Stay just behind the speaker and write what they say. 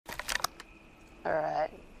All right.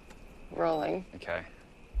 Rolling. Okay.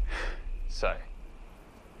 So,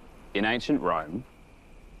 in ancient Rome,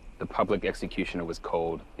 the public executioner was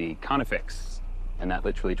called the Carnifex, and that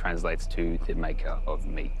literally translates to the maker of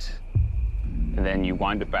meat. And then you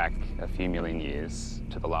wind it back a few million years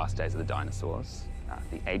to the last days of the dinosaurs.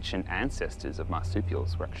 The ancient ancestors of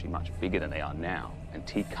marsupials were actually much bigger than they are now, and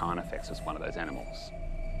T. carnifex was one of those animals.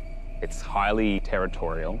 It's highly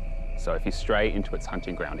territorial, so if you stray into its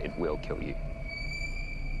hunting ground, it will kill you.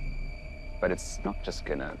 But it's not just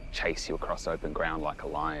gonna chase you across open ground like a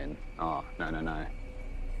lion. Oh, no, no, no.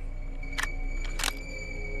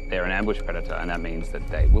 They're an ambush predator, and that means that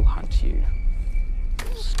they will hunt you,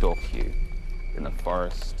 stalk you in the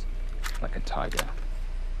forest like a tiger.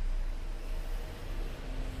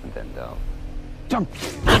 And then they'll jump you.